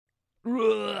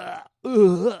Yeah,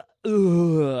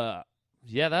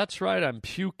 that's right. I'm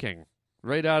puking.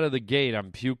 Right out of the gate,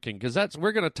 I'm puking. Because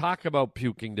we're going to talk about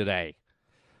puking today.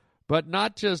 But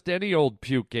not just any old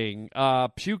puking.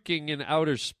 Puking in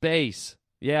outer space.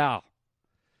 Yeah.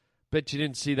 Bet you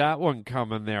didn't see that one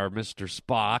coming there, Mr.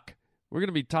 Spock. We're going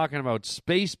to be talking about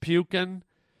space puking.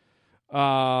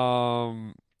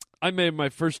 I made my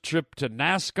first trip to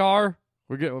NASCAR.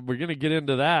 We're going to get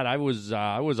into that. I was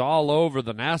all over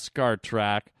the NASCAR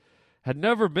track. Had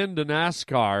never been to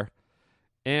NASCAR,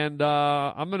 and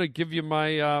I'm going to give you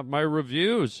my my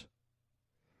reviews.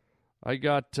 I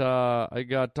got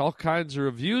all kinds of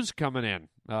reviews coming in.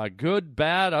 Good,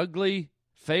 bad, ugly,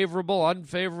 favorable,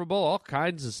 unfavorable, all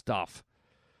kinds of stuff.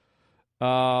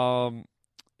 And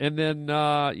then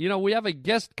we have a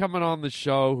guest coming on the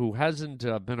show who hasn't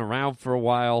been around for a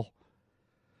while.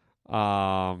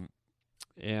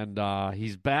 And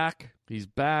he's back. He's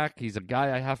back. He's a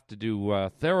guy I have to do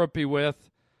therapy with.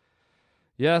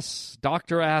 Yes,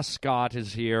 Dr. Ascot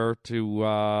is here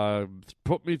to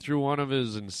put me through one of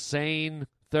his insane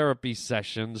therapy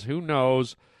sessions. Who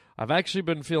knows? I've actually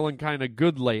been feeling kind of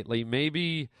good lately.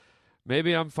 Maybe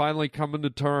I'm finally coming to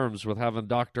terms with having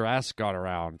Dr. Ascot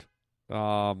around.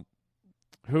 Who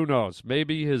knows?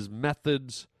 Maybe his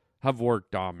methods have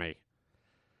worked on me.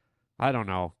 I don't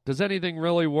know. Does anything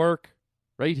really work?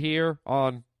 Right here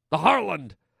on the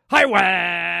Harland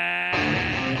Highway.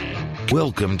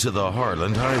 Welcome to the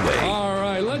Harland Highway. All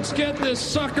right, let's get this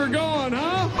sucker going,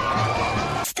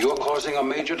 huh? You're causing a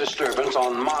major disturbance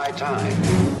on my time.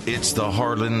 It's the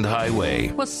Harland Highway.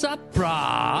 What's up,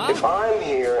 brah? If I'm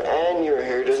here and you're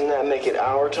here, doesn't that make it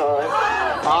our time?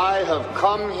 I have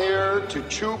come here to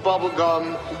chew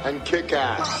bubblegum and kick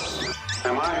ass.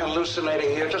 Am I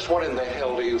hallucinating here? Just what in the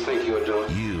hell do you think you're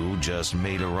doing? You just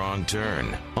made a wrong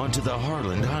turn onto the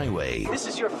Harland Highway. This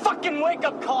is your fucking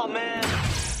wake-up call, man.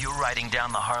 You're riding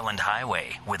down the Harland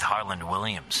Highway with Harland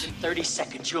Williams. In 30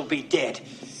 seconds, you'll be dead.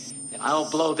 And I'll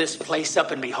blow this place up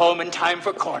and be home in time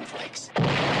for cornflakes.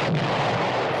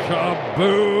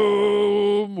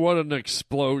 Kaboom! What an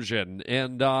explosion.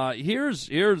 And here's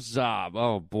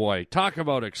oh boy, talk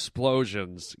about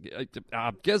explosions.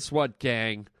 Guess what,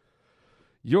 gang?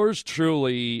 Yours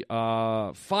truly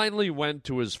finally went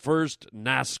to his first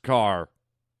NASCAR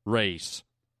race.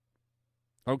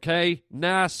 Okay?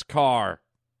 NASCAR.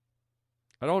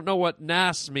 I don't know what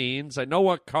NAS means. I know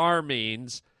what car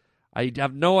means. I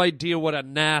have no idea what a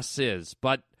NAS is,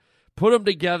 but put them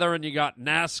together and you got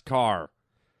NASCAR.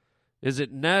 Is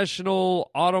it National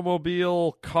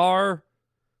Automobile Car?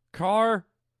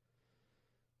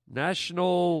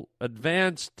 National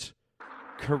Advanced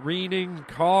Careening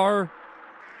Car?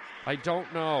 I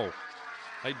don't know.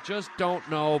 I just don't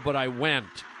know, but I went.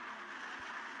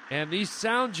 And these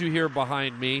sounds you hear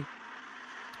behind me,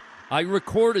 I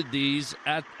recorded these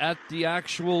at the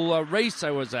actual race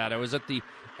I was at. I was at the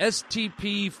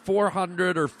STP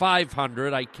 400 or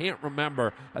 500. I can't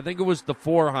remember. I think it was the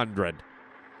 400.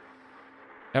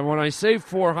 And when I say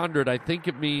 400, I think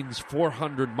it means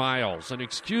 400 miles. And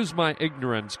excuse my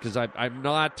ignorance, because I'm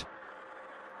not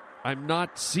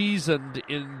seasoned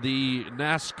in the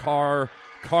NASCAR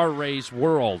car race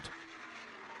world.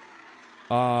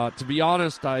 To be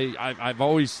honest, I've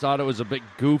always thought it was a bit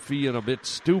goofy and a bit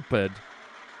stupid.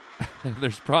 And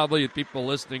there's probably people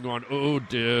listening going, "Oh,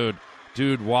 dude,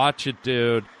 watch it,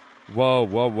 dude.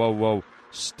 Whoa.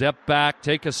 Step back.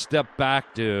 Take a step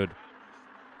back, dude.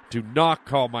 Do not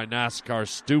call my NASCAR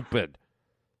stupid.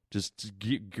 Just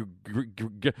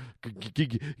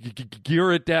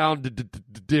gear it down,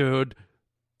 dude."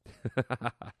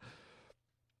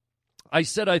 I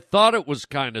said I thought it was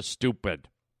kind of stupid.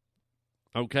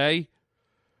 Okay?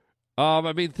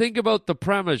 I mean, think about the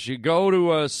premise. You go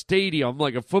to a stadium,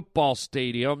 like a football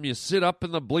stadium, you sit up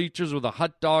in the bleachers with a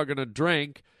hot dog and a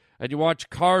drink, and you watch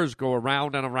cars go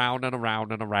around and around and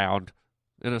around and around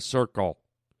in a circle.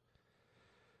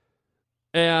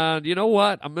 And you know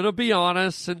what? I'm going to be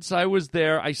honest. Since I was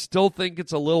there, I still think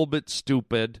it's a little bit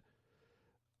stupid.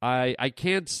 I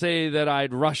can't say that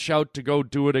I'd rush out to go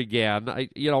do it again.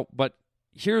 But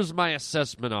here's my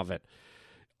assessment of it.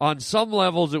 On some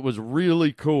levels, it was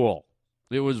really cool.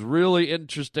 It was really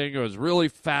interesting. It was really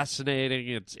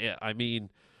fascinating.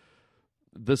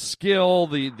 The skill,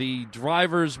 the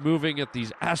drivers moving at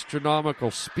these astronomical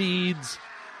speeds,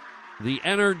 the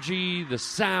energy, the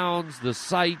sounds, the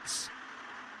sights,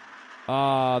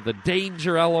 the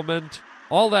danger element,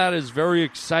 all that is very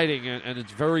exciting and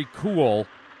it's very cool.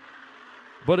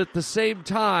 But at the same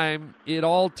time, it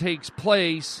all takes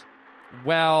place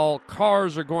while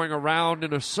cars are going around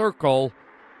in a circle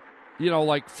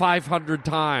like 500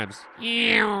 times.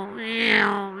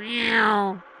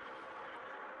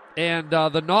 And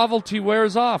the novelty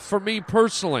wears off for me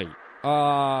personally.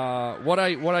 What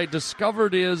I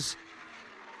discovered is,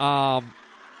 and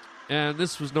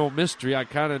this was no mystery, I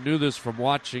kind of knew this from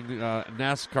watching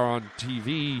NASCAR on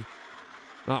TV,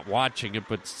 not watching it,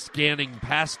 but scanning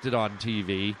past it on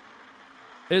TV,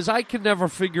 is I can never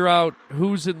figure out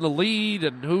who's in the lead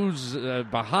and who's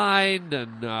behind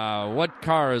and what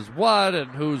car is what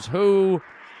and who's who.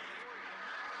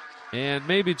 And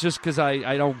maybe it's just because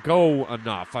I don't go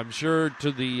enough. I'm sure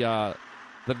to the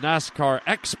NASCAR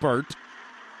expert,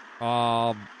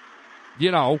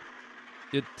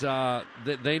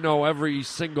 they know every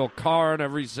single car and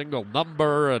every single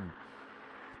number,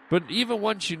 but even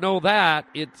once you know that,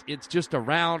 it's just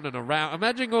around and around.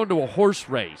 Imagine going to a horse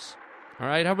race. All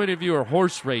right, how many of you are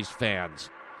horse race fans?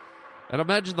 And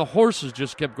imagine the horses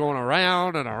just kept going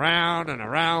around and around and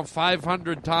around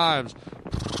 500 times.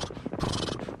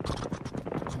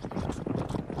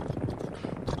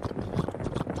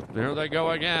 There they go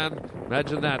again.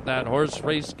 Imagine that horse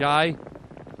race guy.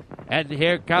 And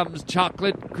here comes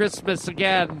Chocolate Christmas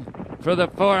again for the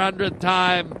 400th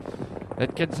time.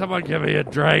 And can someone give me a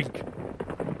drink?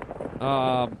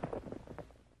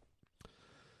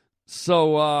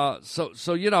 So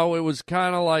it was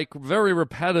kind of like very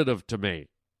repetitive to me.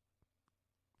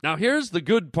 Now, here's the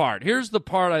good part. Here's the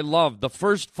part I loved, the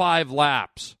first 5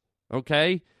 laps,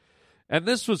 okay? And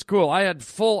this was cool. I had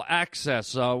full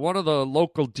access. One of the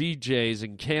local DJs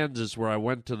in Kansas where I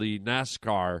went to the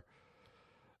NASCAR,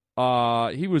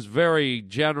 he was very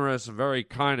generous and very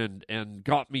kind and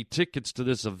got me tickets to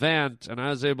this event, and I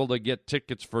was able to get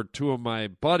tickets for 2 of my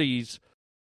buddies.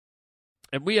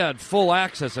 And we had full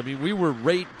access. I mean, we were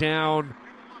right down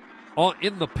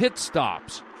in the pit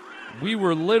stops. We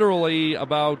were literally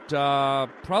about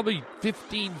probably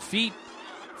 15 feet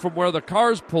from where the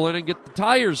cars pull in and get the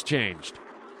tires changed.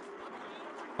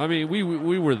 I mean, we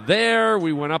were there.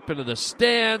 We went up into the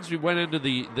stands. We went into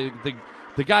the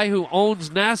guy who owns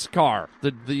NASCAR,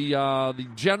 the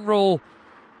general,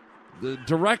 the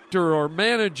director or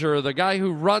manager, the guy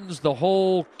who runs the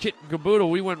whole kit and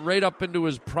caboodle. We went right up into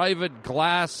his private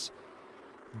glass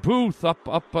booth up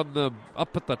at the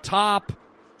top.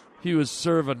 He was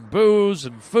serving booze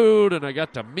and food, and I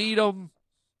got to meet him.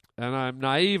 And I'm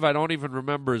naive, I don't even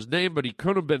remember his name, but he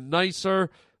couldn't have been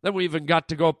nicer. Then we even got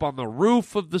to go up on the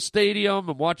roof of the stadium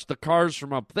and watch the cars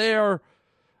from up there.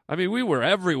 I mean, we were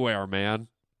everywhere, man.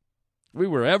 We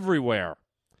were everywhere.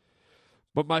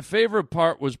 But my favorite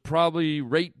part was probably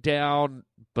right down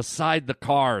beside the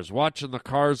cars, watching the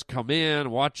cars come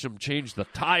in, watch them change the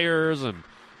tires, and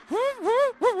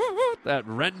that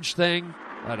wrench thing,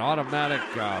 that automatic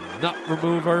nut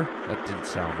remover. That didn't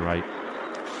sound right.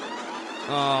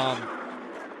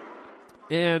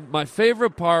 And my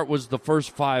favorite part was the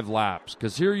first 5 laps,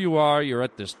 because here you are, you're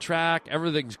at this track,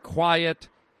 everything's quiet,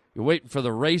 you're waiting for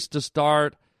the race to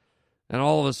start, and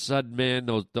all of a sudden, man,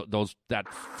 that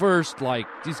first,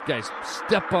 these guys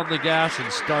step on the gas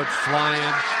and start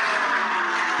flying,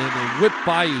 and they whip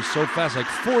by you so fast, like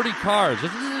 40 cars.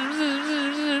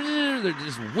 They're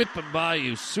just whipping by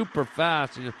you super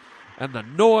fast, and the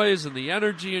noise and the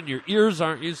energy, and your ears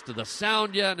aren't used to the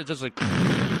sound yet, and it's just like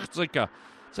it's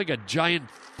like a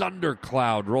giant thunder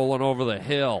cloud rolling over the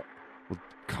hill with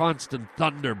constant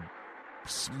thunder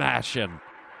smashing.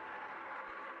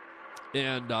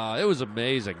 And it was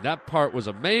amazing. That part was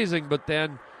amazing, but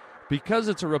then because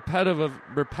it's a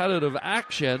repetitive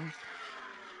action,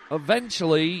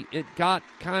 eventually it got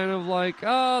kind of like,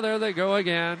 oh, there they go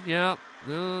again. Yeah.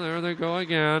 Oh, there they go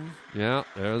again. Yeah,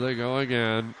 there they go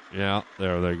again. Yeah,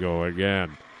 there they go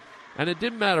again. And it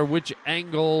didn't matter which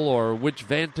angle or which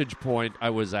vantage point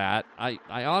I was at. I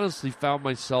honestly found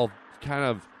myself kind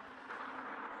of,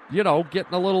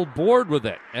 getting a little bored with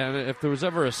it. And if there was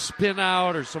ever a spin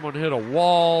out or someone hit a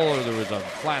wall or there was a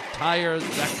flat tire,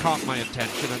 that caught my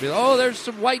attention. I'd be like, oh, there's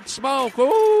some white smoke.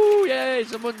 Ooh, yay,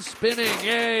 someone's spinning.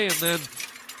 Yay. And then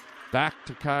back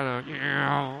to kind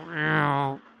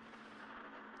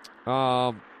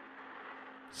of,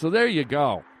 so there you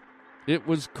go. It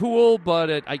was cool,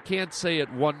 but I can't say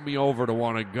it won me over to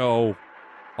want to go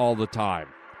all the time.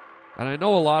 And I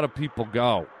know a lot of people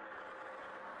go.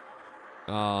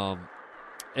 And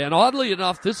oddly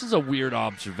enough, this is a weird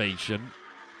observation.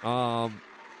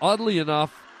 Oddly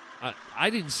enough,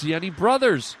 I didn't see any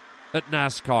brothers at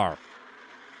NASCAR.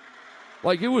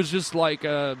 Like, it was just like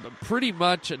pretty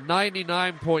much a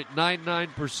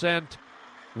 99.99%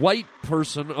 white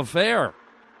person affair.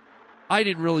 I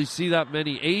didn't really see that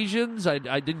many Asians. I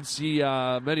didn't see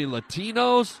many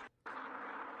Latinos.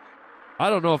 I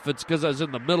don't know if it's because I was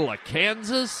in the middle of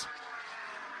Kansas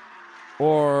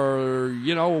or,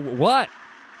 what.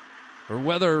 Or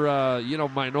whether,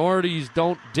 minorities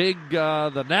don't dig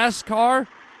the NASCAR.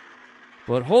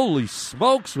 But holy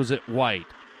smokes, was it white.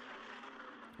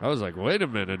 I was like, wait a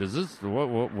minute, is this,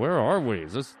 where are we?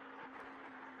 Is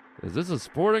this a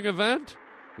sporting event?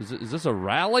 Is this a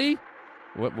rally?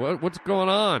 What's going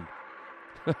on?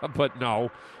 But no,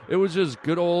 it was just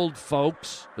good old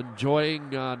folks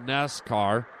enjoying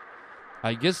NASCAR.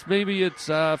 I guess maybe it's,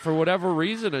 for whatever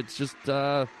reason, it's just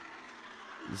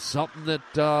something that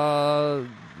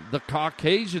the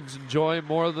Caucasians enjoy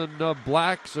more than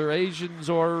blacks or Asians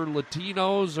or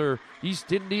Latinos or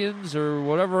East Indians or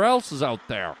whatever else is out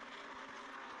there.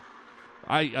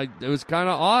 It was kind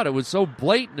of odd. It was so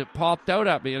blatant it popped out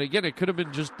at me. And again, it could have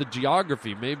been just the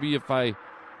geography. Maybe if I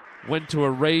went to a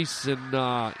race in,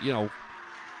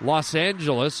 Los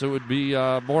Angeles, it would be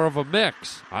more of a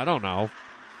mix. I don't know.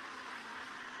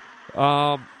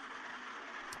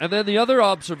 And then the other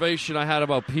observation I had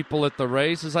about people at the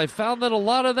race is I found that a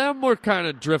lot of them were kind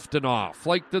of drifting off,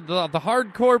 like the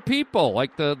hardcore people,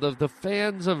 like the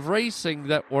fans of racing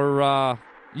that were,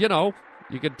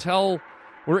 you could tell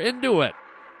were into it.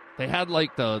 They had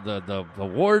like the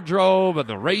wardrobe and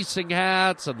the racing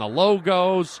hats and the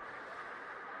logos.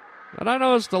 And I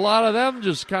noticed a lot of them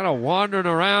just kind of wandering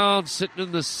around, sitting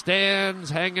in the stands,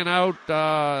 hanging out,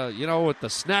 at the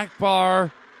snack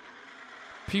bar.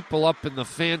 People up in the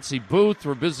fancy booth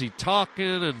were busy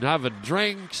talking and having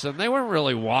drinks, and they weren't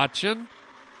really watching.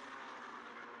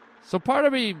 So part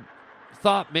of me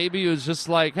thought maybe it was just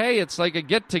like, hey, it's like a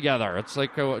get-together. It's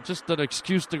like just an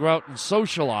excuse to go out and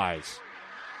socialize.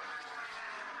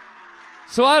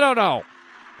 So I don't know.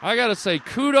 I got to say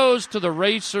kudos to the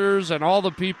racers and all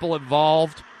the people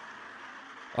involved.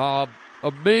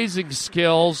 Amazing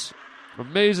skills,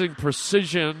 amazing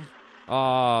precision,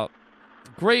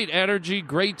 great energy,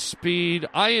 great speed.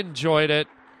 I enjoyed it.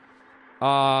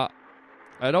 I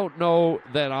don't know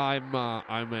that I'm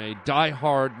a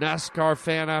diehard NASCAR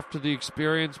fan after the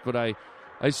experience, but I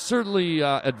certainly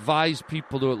advise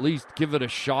people to at least give it a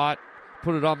shot,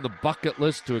 put it on the bucket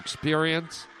list to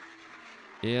experience.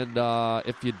 And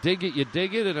if you dig it, you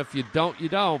dig it, and if you don't, you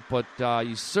don't. But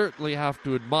you certainly have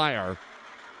to admire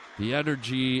the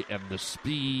energy and the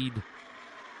speed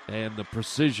and the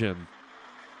precision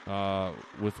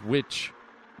with which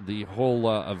the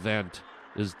whole event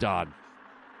is done.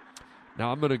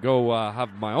 Now I'm going to go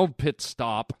have my own pit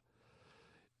stop,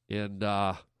 and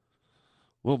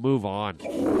we'll move on.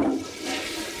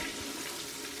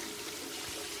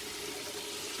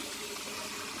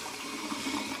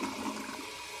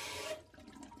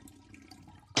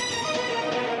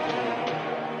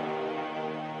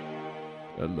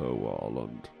 Hello,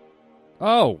 Harland.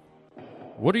 Oh,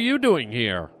 what are you doing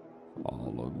here?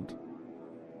 Harland.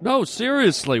 No,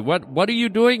 seriously, what are you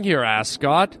doing here,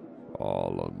 Ascot?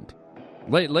 Harland.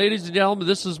 Ladies and gentlemen,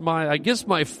 this is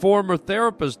my former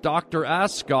therapist, Dr.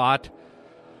 Ascot,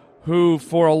 who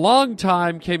for a long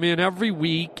time came in every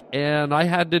week, and I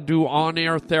had to do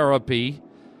on-air therapy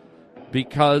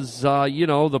because,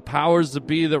 the powers that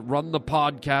be that run the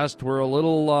podcast were a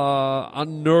little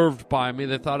unnerved by me.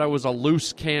 They thought I was a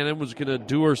loose cannon, was going to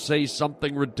do or say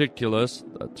something ridiculous.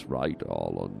 That's right,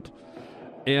 Harland.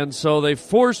 And so they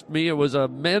forced me. It was a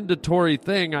mandatory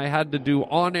thing. I had to do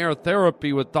on-air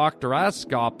therapy with Dr.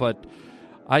 Ascot, but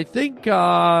I think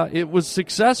it was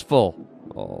successful.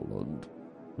 Harland.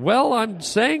 Well, I'm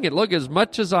saying it. Look, as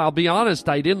much as I'll be honest,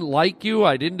 I didn't like you.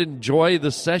 I didn't enjoy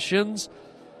the sessions.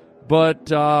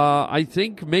 But I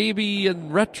think maybe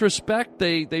in retrospect,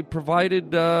 they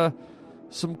provided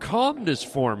some calmness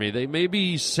for me. They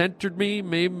maybe centered me,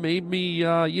 made me,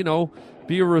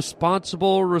 be a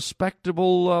responsible,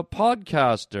 respectable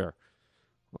podcaster.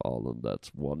 Oh,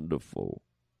 that's wonderful.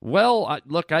 Well,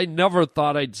 I never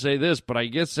thought I'd say this, but I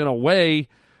guess in a way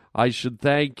I should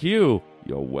thank you.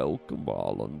 You're welcome,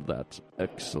 Harland. That's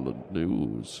excellent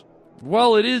news.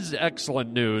 Well, it is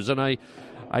excellent news, and I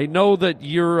know that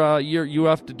you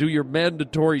have to do your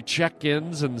mandatory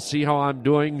check-ins and see how I'm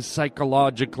doing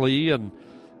psychologically, and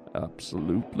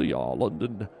absolutely, Harland.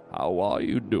 And how are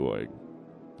you doing?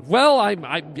 Well,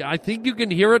 I think you can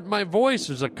hear it in my voice.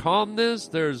 There's a calmness.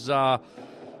 There's a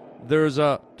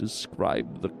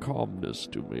describe the calmness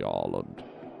to me, Harland.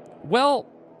 Well,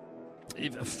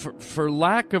 for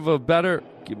lack of a better,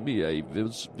 give me a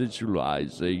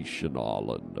visualization,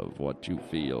 Harland, of what you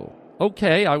feel.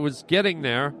 Okay, I was getting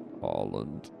there,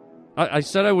 Harland. I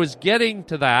said I was getting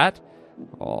to that,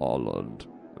 Harland.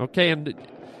 Okay, and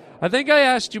I think I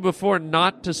asked you before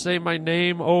not to say my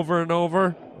name over and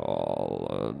over,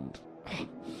 Harland.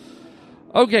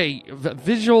 Okay,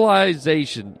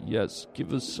 visualization. Yes,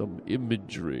 give us some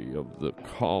imagery of the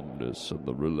calmness and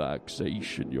the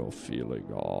relaxation you're feeling.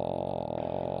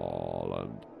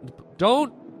 And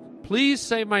don't, please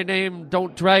say my name.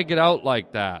 Don't drag it out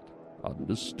like that.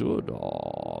 Understood,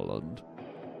 Harland.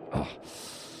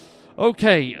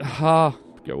 Okay,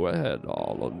 go ahead,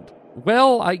 Harland.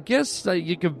 Well, I guess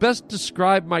you could best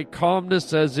describe my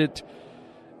calmness as it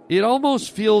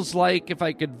almost feels like, if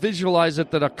I could visualize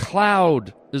it, that a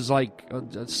cloud is like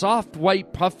a soft,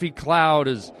 white, puffy cloud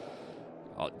is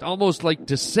almost like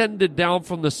descended down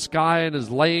from the sky and is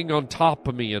laying on top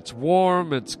of me. It's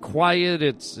warm, it's quiet,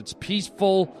 it's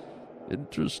peaceful.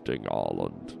 Interesting,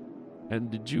 Harland.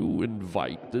 And did you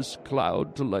invite this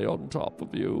cloud to lay on top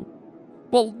of you?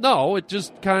 Well, no, it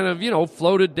just kind of,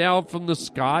 floated down from the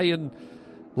sky and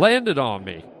landed on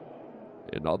me.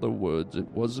 In other words, it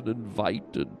wasn't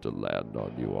invited to land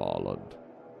on you, Harland.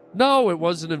 No, it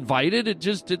wasn't invited.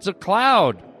 It's a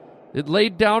cloud. It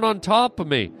laid down on top of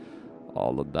me.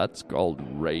 Harland, that's called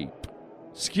rape.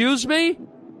 Excuse me?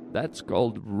 That's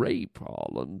called rape,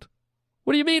 Harland.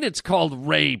 What do you mean it's called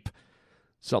rape?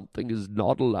 Something is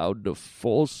not allowed to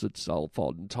force itself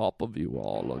on top of you,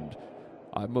 Harland.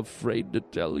 I'm afraid to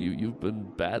tell you, you've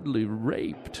been badly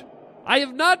raped. I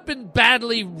have not been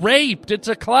badly raped. It's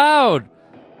a cloud.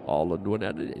 Harland, when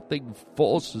anything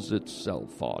forces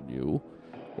itself on you,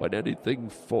 when anything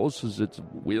forces its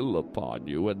will upon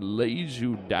you and lays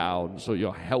you down so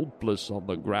you're helpless on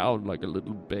the ground like a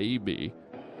little baby,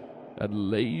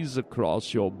 and lays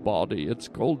across your body, it's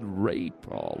called rape,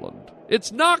 Harland.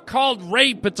 It's not called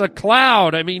rape. It's a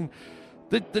cloud. I mean,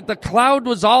 the cloud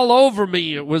was all over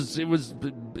me. It was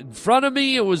in front of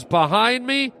me. It was behind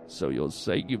me. So you're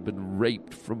saying you've been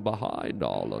raped from behind,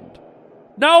 Harland?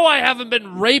 No, I haven't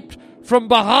been raped from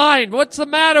behind. What's the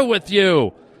matter with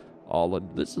you?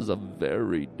 Harland, this is a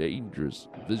very dangerous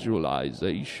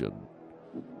visualization.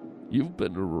 You've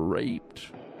been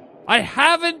raped. I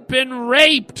haven't been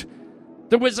raped.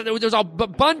 There was a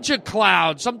bunch of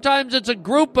clouds. Sometimes it's a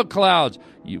group of clouds.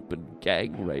 You've been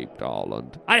gang raped,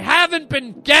 Harland. I haven't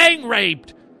been gang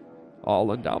raped.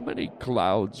 Harland, how many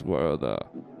clouds were there?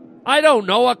 I don't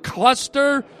know, a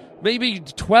cluster? Maybe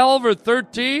 12 or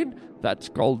 13? That's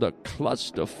called a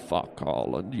clusterfuck,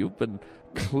 Harland. You've been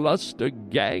cluster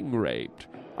gang raped.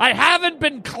 I haven't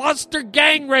been cluster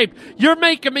gang raped. You're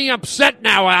making me upset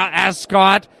now,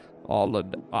 Ascot.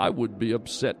 Harland, I would be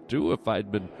upset too if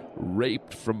I'd been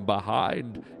raped from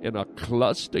behind in a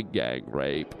cluster gang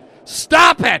rape.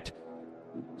 Stop it!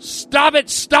 Stop it!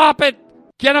 Stop it!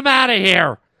 Get him out of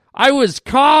here! I was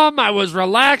calm, I was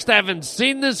relaxed, I haven't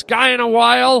seen this guy in a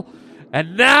while,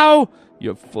 and now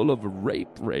you're full of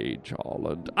rape rage,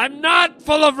 Harland. I'm not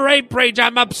full of rape rage,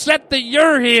 I'm upset that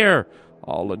you're here!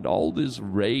 Harland, all this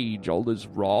rage, all this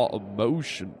raw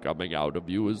emotion coming out of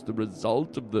you is the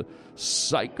result of the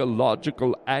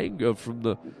psychological anger from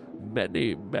the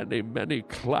many, many, many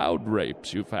cloud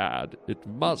rapes you've had. It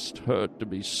must hurt to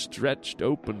be stretched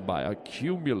open by a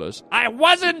cumulus. I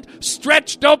wasn't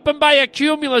stretched open by a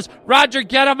cumulus! Roger,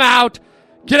 get him out!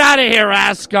 Get out of here,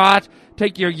 Ascot!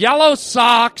 Take your yellow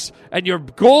socks and your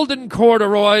golden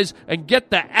corduroys and get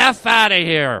the F out of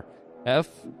here! F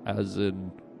as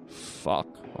in fuck,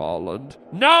 Harland.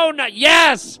 No, not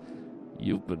yes!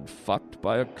 You've been fucked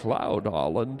by a cloud,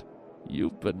 Harland.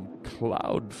 You've been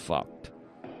cloud fucked.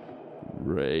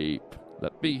 Rape.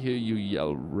 Let me hear you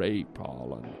yell rape,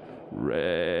 Harland.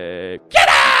 Rape. Get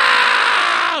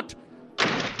out!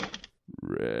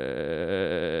 Rape.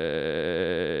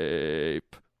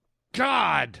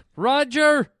 God,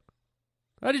 Roger,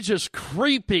 that is just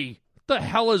creepy. What the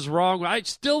hell is wrong? I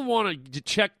still want to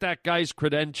check that guy's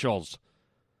credentials.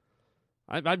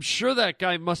 I'm sure that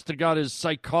guy must have got his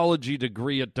psychology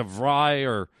degree at DeVry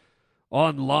or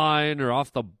online or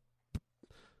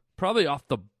probably off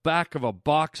the back of a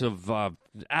box of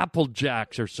Apple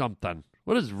Jacks or something.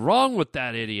 What is wrong with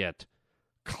that idiot?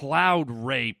 Cloud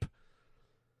rape.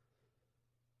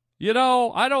 You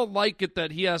know, I don't like it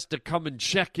that he has to come and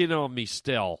check in on me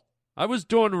still. I was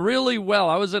doing really well.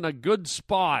 I was in a good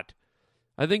spot.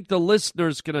 I think the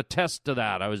listeners can attest to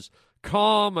that. I was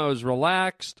calm. I was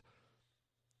relaxed.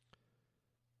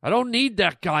 I don't need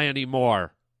that guy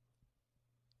anymore.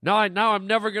 Now I'm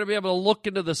never going to be able to look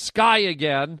into the sky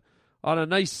again on a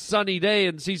nice sunny day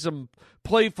and see some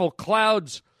playful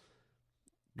clouds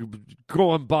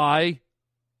going by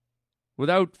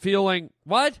without feeling...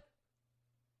 What?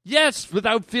 Yes,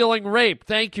 without feeling raped.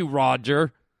 Thank you,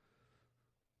 Roger.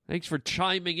 Thanks for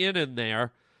chiming in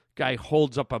there. Guy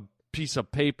holds up a piece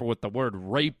of paper with the word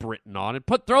rape written on it.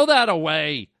 Throw that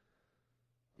away.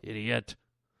 Idiot.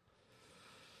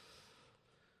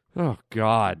 Oh,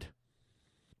 God.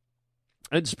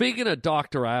 And speaking of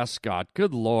Dr. Ascot,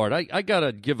 good Lord, I got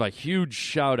to give a huge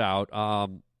shout-out.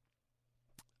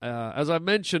 As I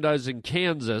mentioned, I was in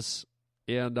Kansas,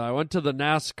 and I went to the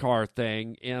NASCAR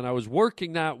thing, and I was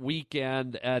working that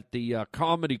weekend at the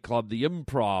comedy club, the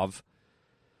Improv.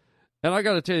 And I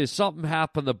got to tell you, something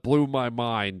happened that blew my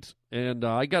mind. And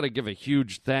I got to give a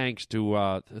huge thanks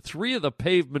to 3 of the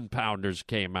Pavement Pounders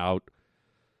came out.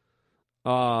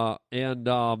 You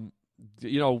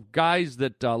know, guys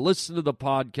that listen to the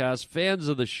podcast, fans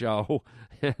of the show.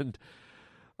 And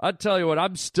I tell you what,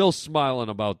 I'm still smiling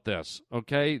about this,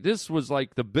 okay? This was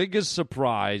like the biggest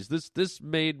surprise. This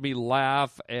made me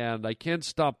laugh, and I can't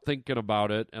stop thinking about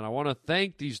it. And I want to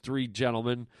thank these 3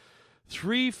 gentlemen.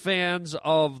 3 fans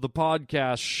of the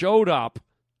podcast showed up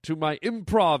to my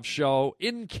improv show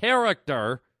in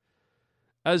character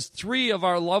as 3 of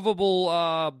our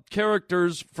lovable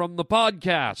characters from the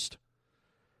podcast.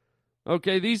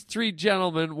 Okay, these 3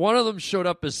 gentlemen, one of them showed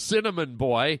up as Cinnamon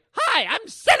Boy. Hi, I'm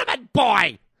Cinnamon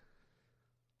Boy!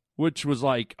 Which was,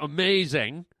 like,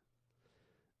 amazing.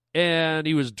 And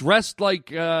he was dressed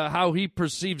like how he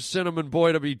perceived Cinnamon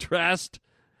Boy to be dressed.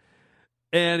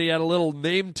 And he had a little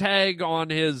name tag on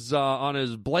his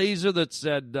blazer that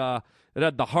said, it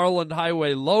had the Harland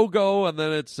Highway logo, and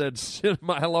then it said,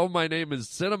 hello, my name is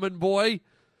Cinnamon Boy.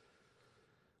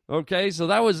 Okay, so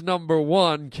that was number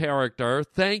 1 character.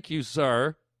 Thank you,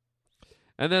 sir.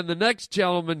 And then the next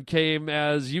gentleman came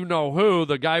as you know who,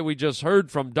 the guy we just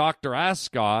heard from, Dr.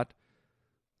 Ascot.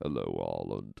 Hello,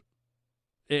 Harland.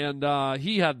 And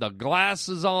he had the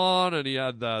glasses on, and he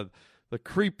had the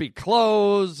creepy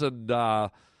clothes, and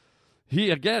he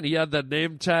had the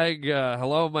name tag,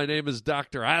 hello, my name is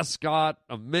Dr. Ascot,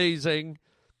 amazing.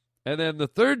 And then the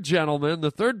 3rd gentleman,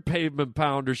 the 3rd Pavement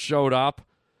Pounder showed up,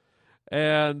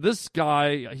 and this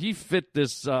guy, he fit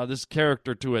this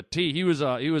character to a T. He was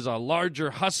a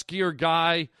larger, huskier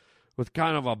guy with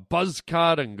kind of a buzz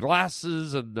cut and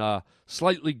glasses and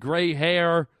slightly gray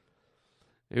hair.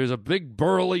 He was a big,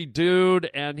 burly dude,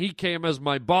 and he came as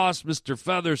my boss, Mr.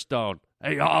 Featherstone.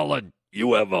 Hey, Harland,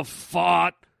 you ever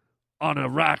fought on a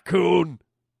raccoon?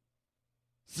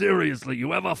 Seriously,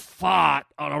 you ever fought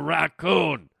on a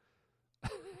raccoon?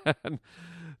 And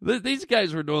these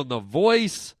guys were doing the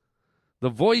voices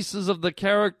of the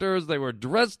characters. They were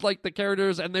dressed like the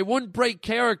characters, and they wouldn't break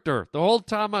character. The whole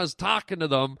time I was talking to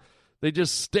them, they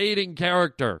just stayed in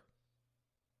character.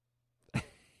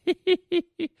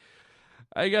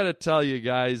 I got to tell you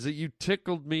guys that you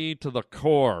tickled me to the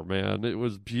core, man. It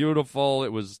was beautiful.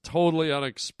 It was totally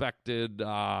unexpected.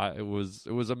 It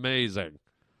was amazing.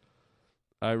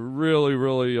 I really,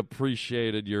 really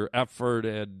appreciated your effort,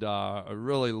 and I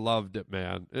really loved it,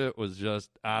 man. It was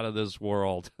just out of this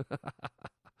world.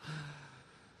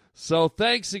 So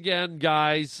thanks again,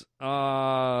 guys,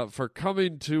 for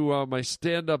coming to my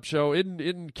stand-up show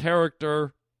in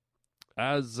character.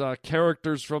 As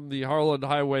characters from the Harland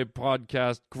Highway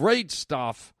podcast. Great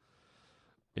stuff.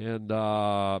 And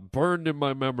burned in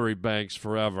my memory banks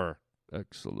forever.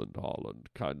 Excellent, Harland.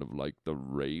 Kind of like the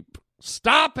rape.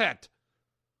 Stop it!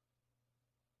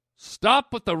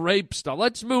 Stop with the rape stuff.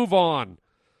 Let's move on.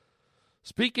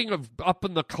 Speaking of up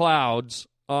in the clouds,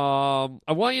 I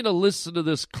want you to listen to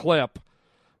this clip,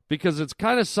 because it's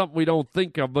kind of something we don't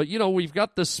think of. But, you know, we've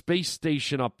got the space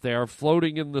station up there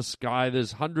floating in the sky,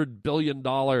 this $100 billion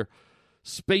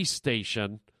space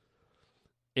station.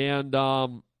 And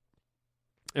one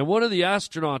of the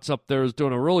astronauts up there is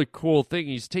doing a really cool thing.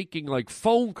 He's taking, like,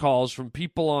 phone calls from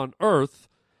people on Earth.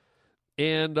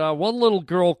 And one little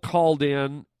girl called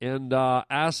in and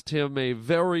asked him a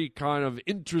very kind of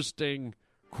interesting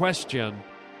question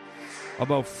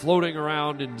about floating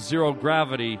around in zero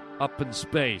gravity up in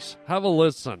space. Have a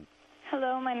listen.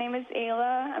 Hello, my name is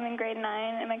Ayla. I'm in grade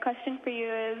 9, and my question for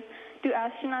you is, do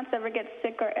astronauts ever get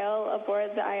sick or ill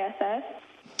aboard the ISS?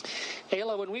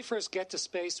 Ayla, when we first get to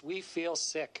space, we feel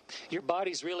sick. Your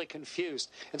body's really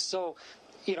confused. And so,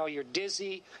 you know, you're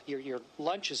dizzy, your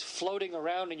lunch is floating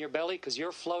around in your belly because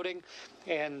you're floating,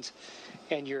 and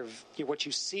what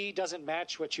you see doesn't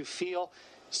match what you feel.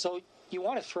 So you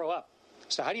want to throw up.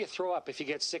 So how do you throw up if you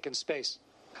get sick in space?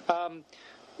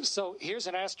 So here's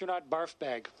an astronaut barf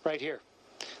bag right here.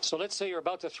 So let's say you're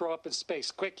about to throw up in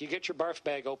space. Quick, you get your barf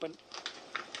bag open.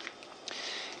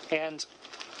 And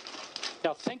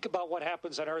now think about what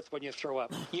happens on Earth when you throw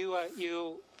up.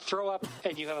 You throw up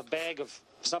and you have a bag of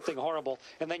something horrible,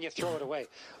 and then you throw it away.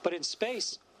 But in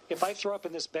space, if I throw up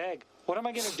in this bag, what am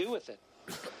I going to do with it?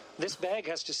 This bag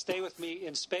has to stay with me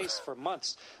in space for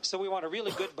months. So we want a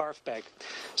really good barf bag.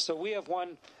 So we have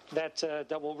one that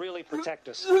will really protect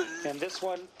us. And this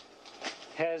one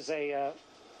has a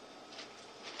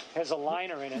has a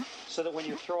liner in it, so that when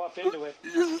you throw up into it,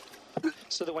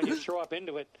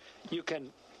 you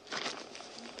can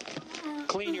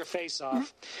clean your face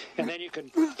off, and then you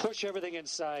can push everything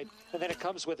inside, and then it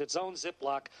comes with its own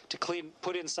Ziploc to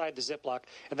put inside the Ziploc,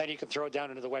 and then you can throw it down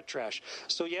into the wet trash.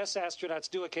 So yes, astronauts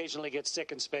do occasionally get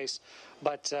sick in space,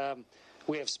 but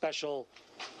we have special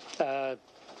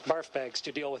barf bags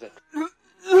to deal with it.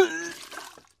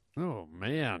 Oh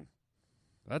man,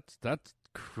 that's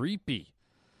creepy.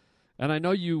 And I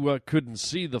know you couldn't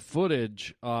see the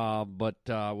footage, but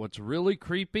what's really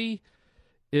creepy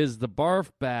is the barf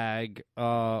bag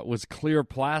was clear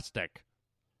plastic.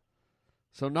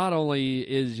 So not only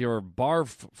is your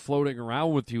barf floating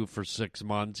around with you for 6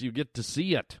 months, you get to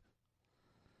see it.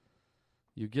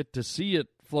 You get to see it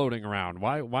floating around.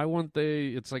 Why wouldn't they?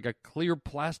 It's like a clear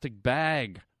plastic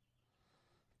bag.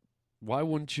 Why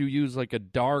wouldn't you use like a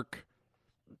dark,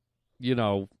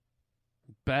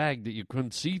 bag that you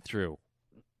couldn't see through?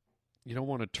 You don't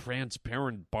want a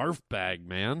transparent barf bag,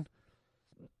 man.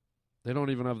 They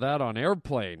don't even have that on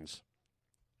airplanes.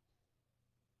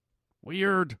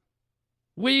 Weird.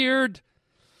 I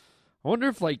wonder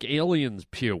if, like, aliens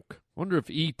puke. I wonder if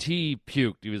E.T.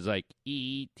 puked. He was like,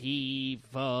 E.T.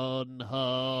 fun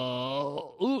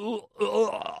ho.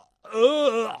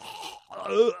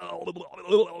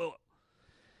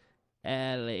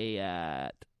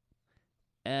 Elliot.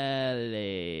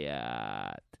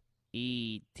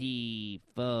 E.T.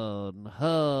 fun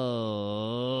ho.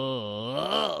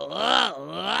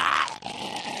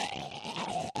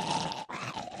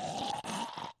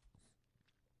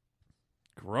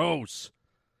 Gross.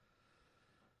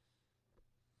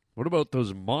 What about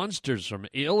those monsters from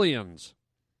Aliens?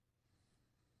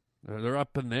 They're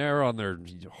up in there on their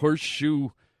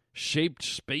horseshoe-shaped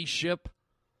spaceship.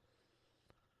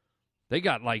 They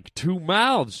got like 2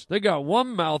 mouths. They got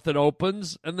one mouth that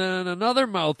opens, and then another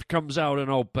mouth comes out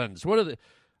and opens. What are they?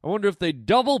 I wonder if they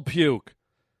double puke.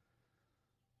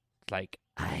 Like,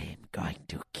 I'm going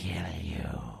to kill you.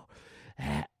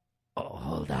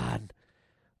 Hold on.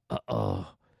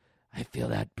 Uh-oh. I feel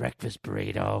that breakfast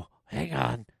burrito. Hang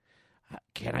on.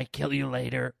 Can I kill you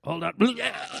later? Hold on.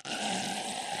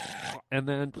 And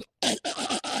then,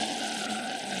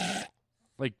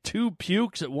 like 2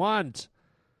 pukes at once.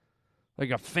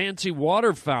 Like a fancy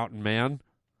water fountain, man.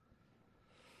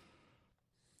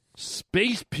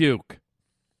 Space puke.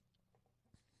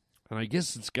 And I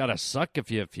guess it's got to suck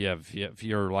if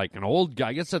you're like an old guy.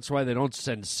 I guess that's why they don't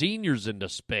send seniors into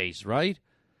space, right?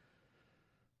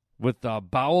 With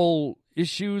bowel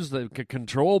issues, that could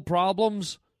control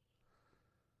problems.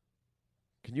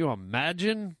 Can you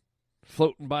imagine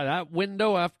floating by that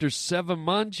window after 7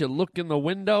 months? You look in the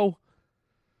window,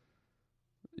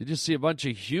 you just see a bunch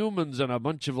of humans and a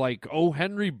bunch of like O.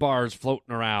 Henry bars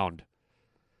floating around.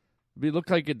 It'd look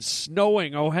like it's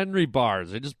snowing O. Henry bars.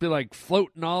 They'd just be like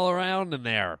floating all around in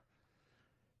there.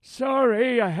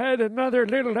 Sorry, I had another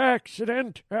little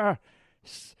accident.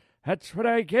 That's what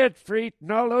I get for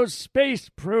eating all those space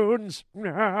prunes.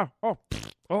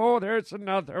 Oh, there's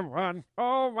another one.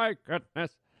 Oh, my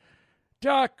goodness.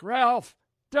 Duck, Ralph.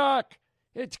 Duck.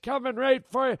 It's coming right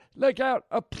for you. Look out.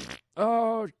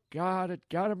 Oh, God, it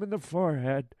got him in the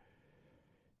forehead.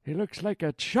 He looks like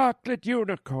a chocolate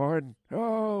unicorn.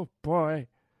 Oh, boy.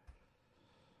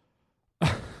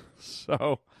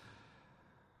 So,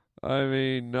 I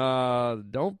mean,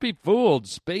 don't be fooled.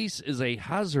 Space is a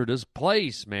hazardous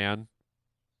place, man.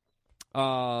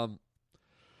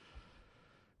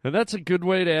 And that's a good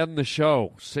way to end the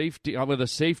show. Safety with a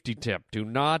safety tip. Do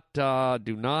not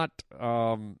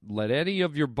let any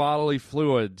of your bodily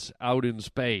fluids out in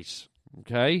space.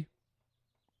 Okay?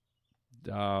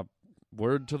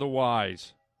 Word to the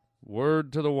wise.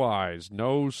 Word to the wise.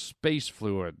 No space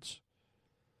fluids.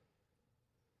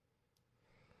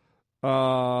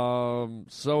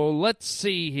 So let's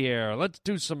see here. Let's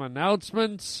do some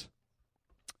announcements.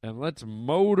 And let's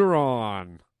motor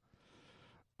on.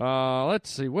 Let's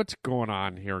see what's going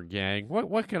on here, gang.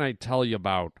 What can I tell you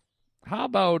about? How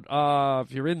about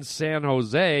if you're in San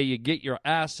Jose, you get your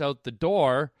ass out the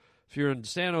door. If you're in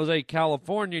San Jose,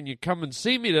 California, and you come and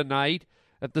see me tonight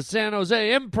at the San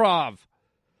Jose Improv.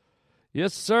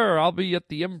 Yes, sir. I'll be at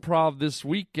the Improv this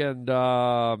weekend,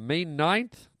 May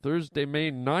 9th, Thursday,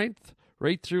 May 9th,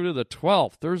 right through to the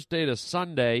 12th, Thursday to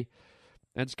Sunday.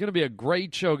 And it's going to be a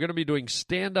great show. Going to be doing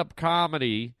stand-up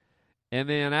comedy. And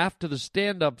then after the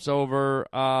stand-up's over,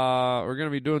 we're going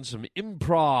to be doing some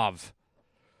improv.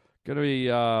 Going to be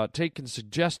taking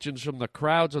suggestions from the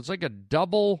crowd. So it's like a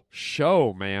double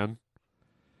show, man.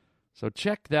 So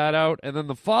check that out. And then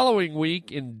the following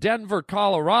week in Denver,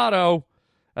 Colorado,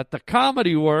 at the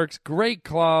Comedy Works. Great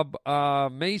club,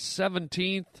 May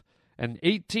 17th and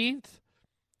 18th.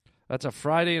 That's a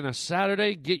Friday and a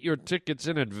Saturday. Get your tickets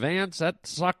in advance. That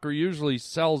sucker usually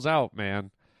sells out,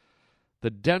 man. The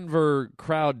Denver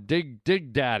crowd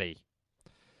dig daddy.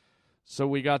 So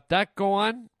we got that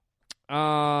going.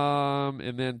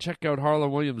 And then check out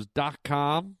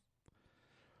HarlandWilliams.com.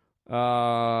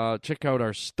 Check out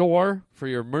our store for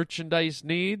your merchandise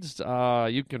needs.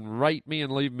 You can write me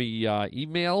and leave me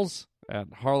emails at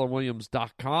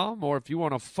HarlandWilliams.com. Or if you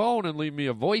want to phone and leave me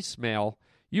a voicemail,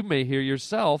 you may hear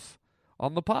yourself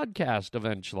on the podcast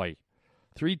eventually.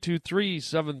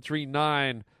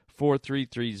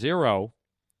 323-739-4330.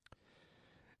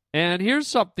 And here's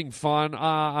something fun.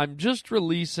 I'm just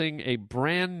releasing a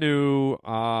brand new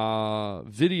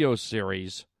video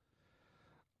series.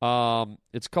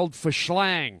 It's called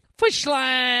Verschlang.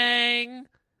 Verschlang!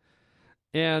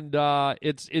 And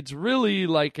it's really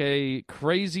like a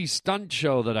crazy stunt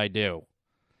show that I do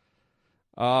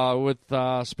with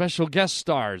special guest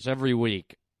stars every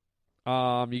week.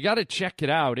 You got to check it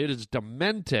out. It is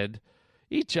demented.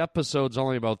 Each episode's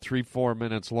only about 3-4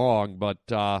 minutes long, but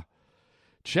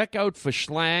check out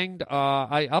Verschlanged.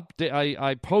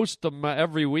 I post them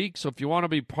every week, so if you want to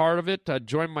be part of it,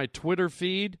 join my Twitter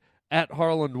feed at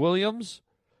Harland Williams.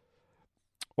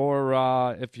 Or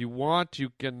if you want,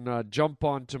 you can jump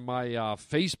onto my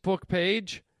Facebook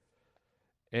page,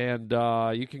 and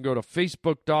you can go to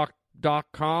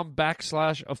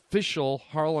facebook.com/official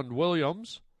Harland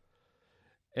Williams.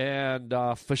 And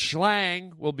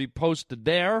Verschlang will be posted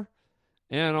there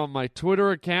and on my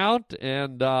Twitter account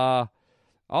and all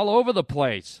over the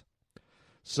place.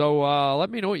 So let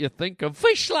me know what you think of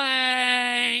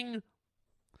Verschlang.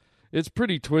 It's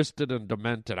pretty twisted and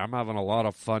demented. I'm having a lot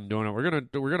of fun doing it. We're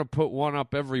gonna put one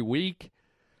up every week,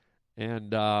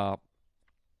 and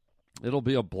it'll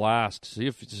be a blast. See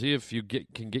if you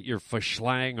can get your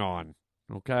Verschlang on.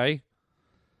 Okay.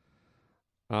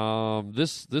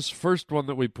 This first one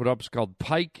that we put up is called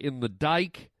Pike in the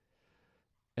Dike,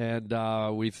 and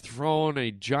we've thrown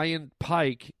a giant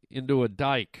pike into a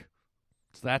dike.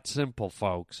 It's that simple,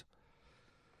 folks.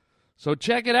 So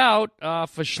check it out,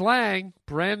 Verschlang,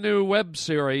 brand new web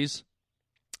series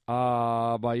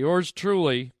by yours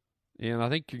truly, and I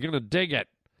think you're going to dig it.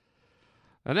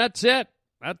 And that's it.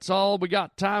 That's all we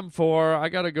got time for. I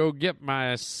got to go get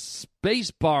my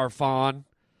space barf on.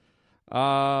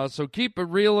 So keep it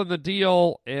real in the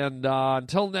deal, and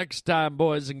until next time,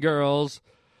 boys and girls,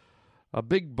 a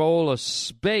big bowl of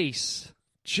space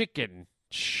chicken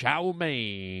chow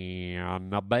mein,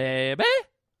 baby.